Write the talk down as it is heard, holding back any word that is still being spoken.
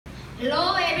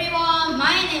Hello everyone,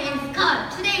 my name is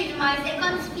Scott. Today is my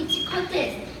second speech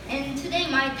contest, and today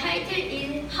my title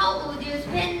is How would you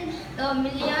spend $1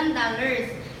 million?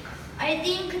 I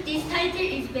think this title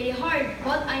is very hard,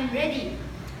 but I'm ready.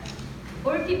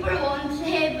 All people want to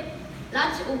have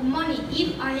lots of money.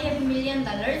 If I have $1 million,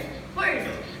 first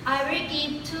I will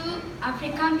give to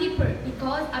African people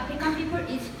because African people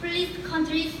is poorest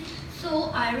countries, so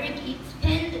I will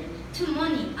spend to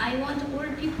money. I want all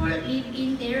people live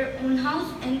in their own house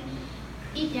and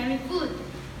eat yummy food.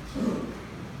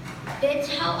 That's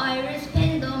how I will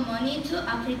spend the money to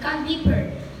African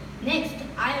people. Next,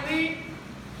 I will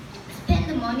spend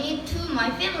the money to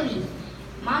my family.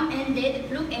 Mom and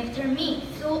dad look after me,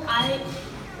 so I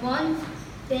want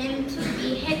them to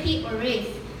be happy always.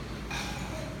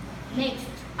 Next,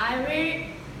 I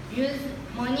will use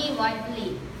money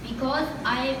wisely because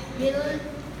I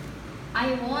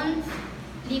want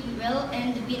live well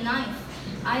and be nice.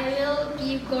 I will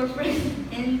give girlfriend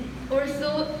and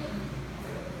also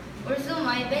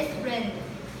my best friend.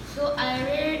 So I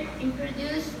will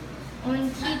introduce on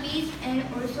TVs and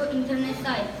also internet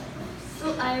sites.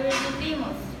 So I will be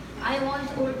famous. I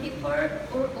want all of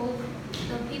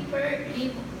the people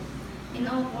live in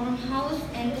a warm house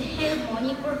and have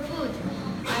money for food.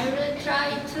 I will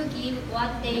try to give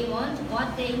what they want,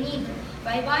 what they need.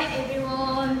 Bye bye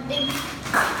everyone.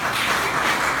 Thanks.